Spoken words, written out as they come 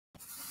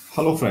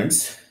Hello friends.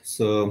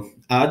 सो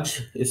आज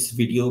इस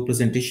video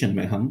presentation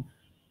में हम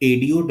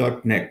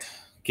ADO.net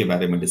के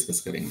बारे में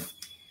डिस्कस करेंगे।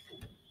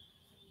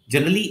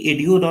 जनरली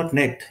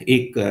ADO.net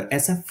एक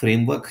ऐसा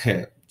फ्रेमवर्क है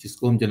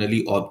जिसको हम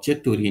जनरली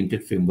ऑब्जेक्ट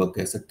ओरिएंटेड फ्रेमवर्क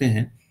कह सकते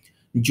हैं,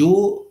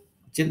 जो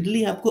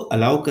जनरली आपको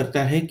अलाउ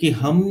करता है कि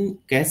हम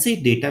कैसे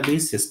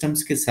डेटाबेस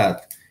सिस्टम्स के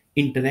साथ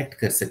इंटरेक्ट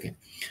कर सकें।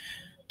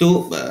 तो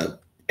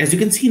as you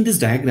can see in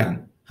this diagram,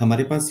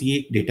 हमारे पास ये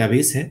एक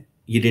डेटाबेस है।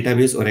 ये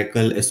database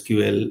Oracle,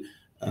 SQL,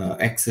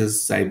 access,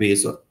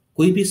 Sybase और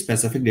कोई भी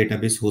स्पेसिफिक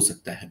डेटाबेस हो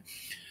सकता है।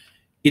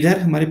 इधर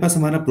हमारे पास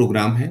हमारा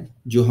प्रोग्राम है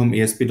जो हम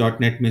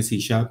ASP.NET में, C#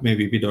 में,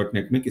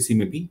 VB.NET में किसी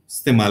में भी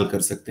इस्तेमाल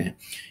कर सकते हैं।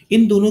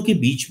 इन दोनों के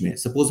बीच में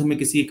सपोज हमें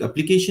किसी एक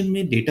एप्लीकेशन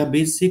में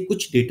डेटाबेस से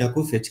कुछ डेटा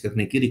को फेच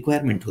करने की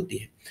रिक्वायरमेंट होती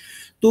है,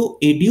 तो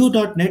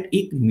ADO.NET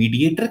एक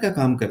मीडिएटर का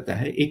काम करता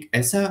है, एक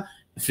ऐसा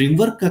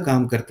फ्रेमवर्क का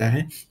काम करता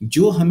है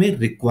जो हमें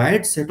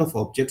required set of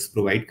objects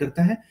provide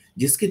करता है,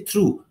 जिसके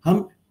थ्रू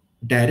हम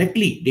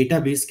डायरेक्टली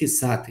डेटाबेस के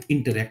साथ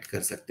इंटरेक्ट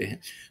कर सकते हैं।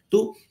 तो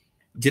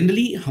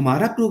जनरली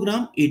हमारा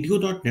प्रोग्राम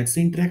ADO.NET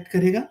से इंटरेक्ट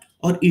करेगा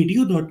और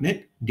ADO.NET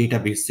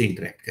डेटाबेस से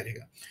इंटरेक्ट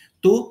करेगा।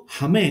 तो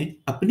हमें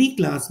अपनी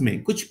क्लास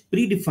में कुछ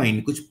प्री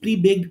डिफाइंड, कुछ प्री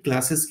बेक्ड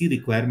क्लासेस की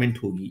रिक्वायरमेंट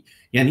होगी,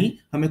 यानी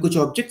हमें कुछ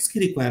ऑब्जेक्ट्स की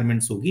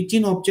रिक्वायरमेंट्स होगी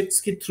जिन ऑब्जेक्ट्स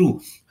के थ्रू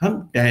हम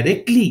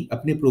डायरेक्टली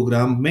अपने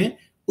प्रोग्राम में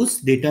उस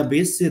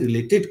डेटाबेस से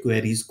रिलेटेड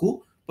क्वेरीज को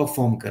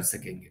परफॉर्म कर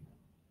सकेंगे।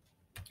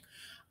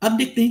 अब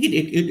देखते हैं कि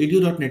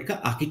ADO.NET का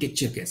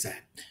आर्किटेक्चर कैसा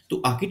है।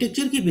 तो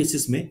आर्किटेक्चर के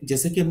बेसिस में,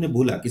 जैसा कि हमने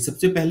बोला कि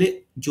सबसे पहले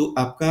जो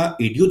आपका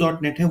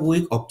ADO.NET है वो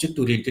एक ऑब्जेक्ट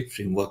ओरिएंटेड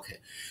फ्रेमवर्क है।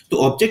 तो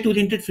object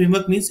oriented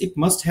framework means it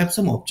must have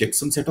some objects,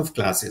 some set of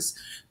classes.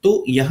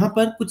 तो यहाँ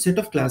पर कुछ सेट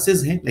ऑफ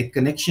क्लासेस हैं, like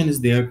connection is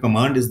there,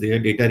 command is there,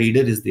 data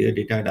reader is there,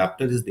 data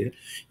adapter is there.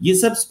 ये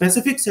सब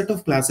specific set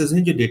of classes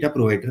हैं जो data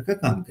provider का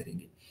काम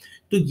करेंगे।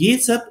 तो ये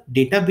सब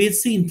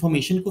डेटाबेस से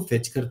इंफॉर्मेशन को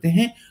फेच करते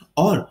हैं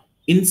और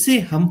इनसे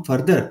हम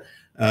फर्दर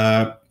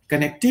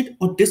कनेक्टेड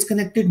और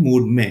डिसकनेक्टेड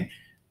मोड में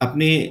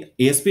अपने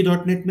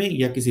ASP.NET में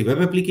या किसी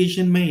वेब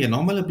एप्लीकेशन में या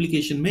नॉर्मल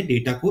एप्लीकेशन में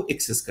डेटा को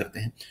एक्सेस करते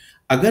हैं।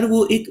 अगर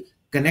वो एक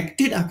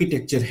कनेक्टेड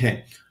आर्किटेक्चर है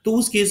तो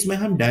उस केस में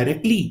हम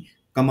डायरेक्टली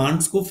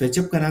कमांड्स को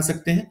फेचअप करा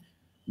सकते हैं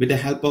with the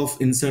help of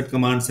insert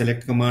command,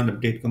 select command,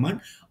 update command,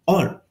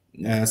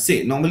 और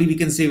से normally we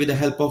can say with the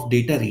help of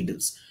data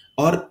readers.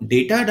 और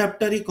डेटा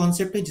अडाप्टर एक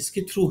कॉन्सेप्ट है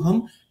जिसके थ्रू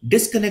हम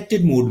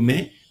डिसकनेक्टेड मोड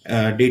में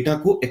डेटा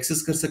को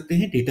एक्सेस कर सकते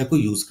हैं, डेटा को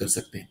यूज कर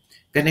सकते हैं।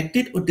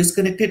 कनेक्टेड और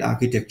डिसकनेक्टेड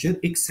आर्किटेक्चर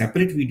एक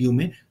सेपरेट वीडियो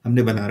में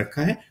हमने बना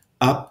रखा है,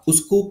 आप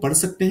उसको पढ़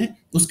सकते हैं।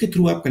 उसके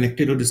थ्रू आप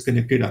कनेक्टेड और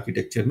डिसकनेक्टेड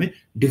आर्किटेक्चर में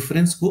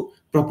डिफरेंस को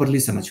प्रॉपरली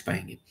समझ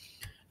पाएंगे।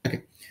 ओके,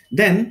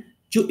 देन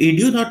जो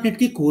ADO.NET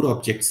के कोर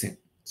ऑब्जेक्ट्स हैं,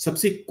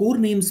 सबसे कोर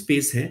नेम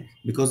स्पेस है,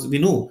 because we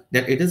know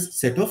that it is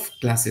set of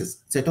classes,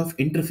 set of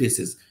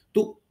interfaces.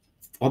 तो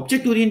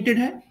ऑब्जेक्ट ओरिएंटेड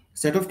है,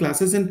 set of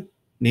classes and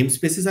name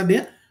spaces are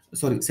there,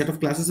 sorry set of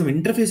classes and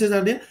interfaces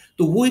are there,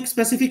 तो वो एक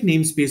specific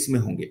name space में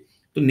होंगे।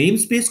 तो name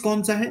space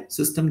कौन सा है?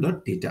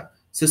 system.data।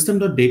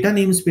 system.data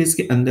नेम स्पेस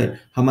के अंदर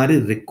हमारे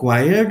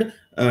रिक्वायर्ड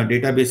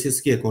डेटाबेसेस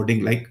के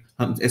अकॉर्डिंग, लाइक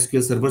हम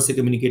SQL सर्वर से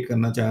कम्युनिकेट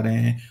करना चाह रहे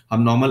हैं,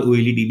 हम नॉर्मल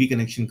OLEDB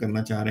कनेक्शन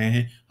करना चाह रहे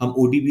हैं, हम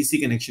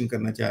ODBC कनेक्शन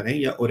करना चाह रहे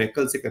हैं या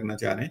ओरेकल से करना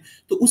चाह रहे हैं,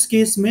 तो उस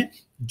केस में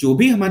जो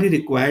भी हमारी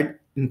रिक्वायर्ड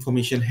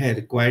इंफॉर्मेशन है,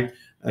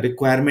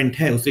 रिक्वायरमेंट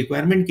है, उस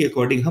रिक्वायरमेंट के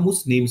अकॉर्डिंग हम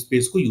उस नेम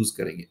स्पेस को यूज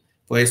करेंगे।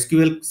 For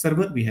SQL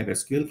server we have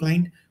SQL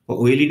client, for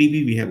OLEDB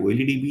we have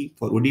OLEDB,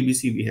 for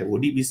ODBC we have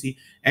ODBC,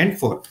 and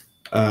for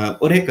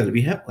Oracle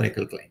we have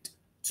Oracle client.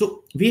 So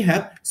we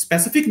have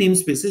specific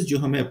namespaces जो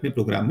हमें अपने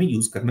programme में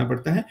use करना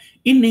पड़ता है।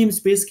 In name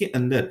space के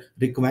अंदर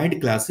required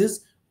classes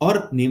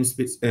और नेम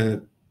स्पेस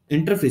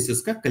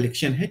इंटरफेसेस का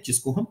कलेक्शन है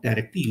जिसको हम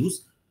डायरेक्टली यूज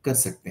कर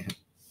सकते हैं।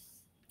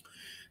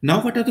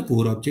 Now what are the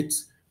core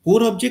objects?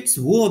 Core objects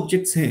वो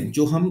ऑब्जेक्ट्स हैं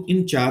जो हम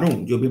इन चारों,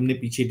 जो भी हमने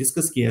पीछे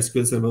डिस्कस किया,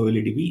 SQL सर्वर,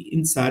 OLEDB,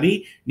 इन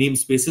सारी नेम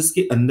स्पेसेस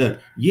के अंदर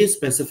ये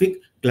स्पेसिफिक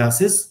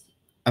क्लासेस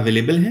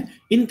अवेलेबल हैं।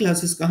 इन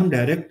क्लासेस का हम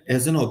डायरेक्ट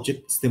एज एन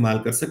ऑब्जेक्ट इस्तेमाल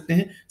कर सकते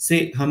हैं। से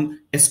हम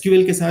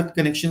SQL के साथ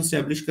कनेक्शन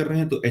स्टैब्लिश कर रहे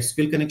हैं तो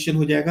SQL कनेक्शन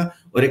हो जाएगा,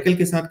 Oracle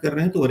के साथ कर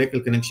रहे हैं तो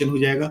Oracle कनेक्शन हो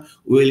जाएगा,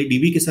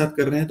 OLEDB के साथ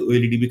कर रहे हैं तो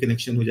OLEDB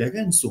कनेक्शन हो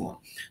जाएगा, एंड सो ऑन।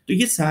 तो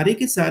ये सारे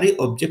के सारे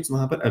ऑब्जेक्ट्स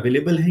वहां पर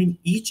अवेलेबल हैं in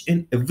each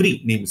and every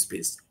name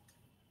space.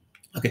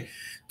 Okay,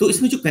 तो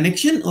इसमें जो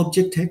कनेक्शन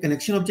ऑब्जेक्ट है,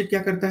 कनेक्शन ऑब्जेक्ट क्या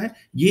करता है?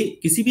 ये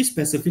किसी भी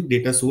स्पेसिफिक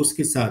डेटा सोर्स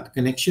के साथ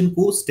कनेक्शन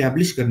को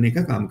स्टैब्लिश करने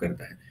का काम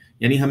करता है।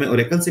 यानी हमें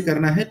ओरेकल से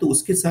करना है तो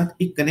उसके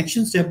साथ एक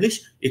कनेक्शन स्टैब्लिश,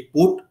 एक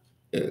पोर्ट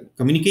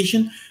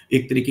कम्युनिकेशन,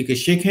 एक तरीके के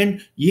शेक हैंड,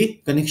 ये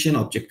कनेक्शन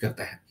ऑब्जेक्ट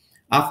करता है।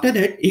 आफ्टर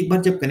दैट, एक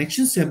बार जब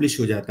कनेक्शन स्टैब्लिश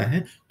हो जाता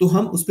है तो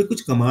हम उस पर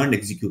कुछ कमांड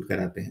एग्जीक्यूट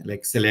कराते हैं,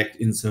 like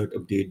select, insert,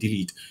 update,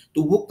 delete.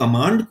 तो वो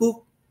कमांड को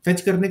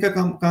फेच करने का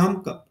काम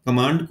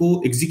कमांड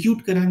को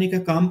एग्जीक्यूट कराने का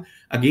काम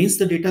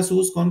अगेंस्ट द डेटा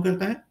सोर्स कौन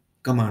करता है?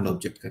 कमांड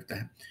ऑब्जेक्ट करता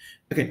है।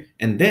 Okay,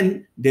 and then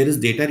there is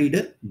data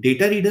reader.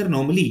 Data reader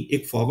normally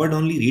एक forward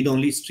only, read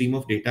only stream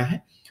of data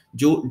है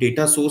जो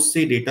डेटा सोर्स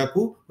से डेटा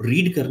को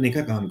रीड करने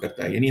का काम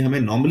करता है। यानी हमें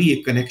नॉर्मली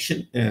एक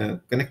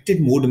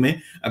कनेक्टेड मोड में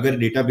अगर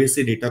डेटाबेस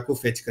से डेटा को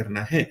फेच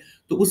करना है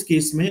तो उस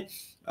केस में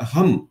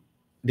हम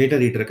डेटा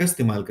रीडर का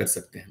इस्तेमाल कर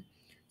सकते हैं।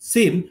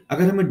 सेम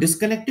अगर हमें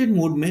डिस्कनेक्टेड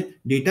मोड में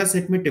डेटा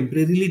सेट में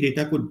टेम्परेरीली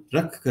डेटा को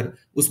रख कर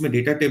उसमें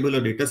डेटा टेबल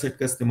और डेटा सेट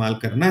का इस्तेमाल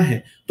करना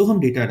है तो हम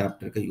डेटा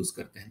अडाप्टर का यूज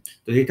करते हैं।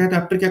 तो डेटा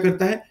अडाप्टर क्या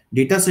करता है,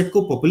 डेटा सेट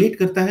को पॉपुलेट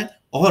करता है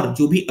और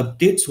जो भी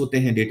अपडेट्स होते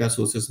हैं डेटा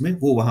सोर्सेस में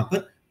वो वहां पर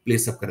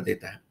प्लेस अप कर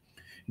देता है।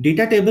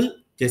 डेटा टेबल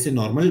जैसे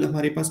नॉर्मल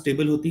हमारे पास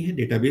टेबल होती है,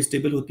 डेटाबेस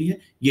टेबल होती है,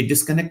 ये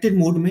डिस्कनेक्टेड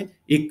मोड में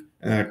एक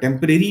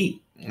temporary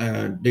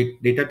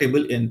data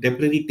table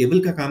temporary table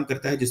का काम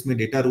करता है जिसमें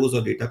डेटा रोज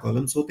और डेटा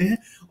कॉलम्स होते हैं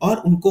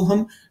और उनको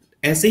हम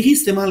ऐसे ही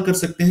इस्तेमाल कर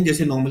सकते हैं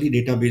जैसे नॉर्मली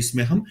डेटाबेस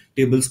में हम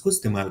टेबल्स को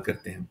इस्तेमाल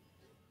करते हैं।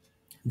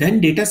 देन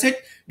डेटा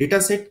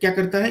सेट क्या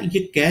करता है, ये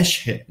कैश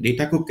है,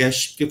 डेटा को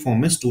कैश के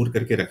फॉर्म में स्टोर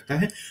करके रखता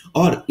है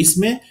और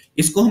इसमें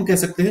इसको हम कह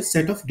सकते हैं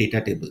सेट ऑफ डेटा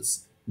टेबल्स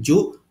जो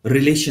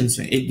रिलेशंस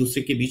हैं एक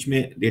दूसरे के बीच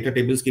में, डेटा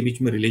टेबल्स के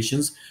बीच में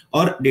रिलेशंस।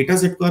 और डेटा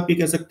सेट को आप ये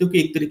कह सकते हो कि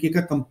एक तरीके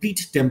का कंप्लीट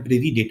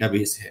टेम्परेरी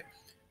डेटाबेस है।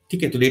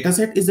 ठीक है, तो data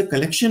set is a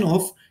collection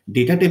of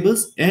data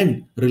tables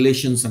and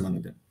relations among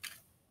them.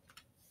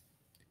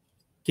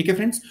 ठीक है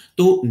फ्रेंड्स,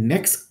 तो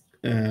नेक्स्ट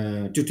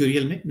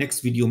ट्यूटोरियल में,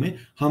 नेक्स्ट वीडियो में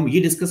हम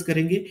ये डिस्कस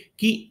करेंगे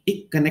कि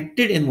एक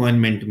कनेक्टेड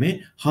एनवायरनमेंट में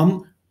हम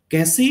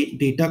कैसे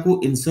डेटा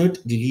को इंसर्ट,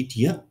 डिलीट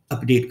या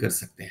अपडेट कर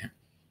सकते हैं।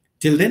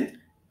 Till then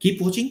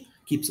keep watching,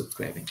 keep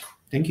subscribing.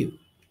 Thank you.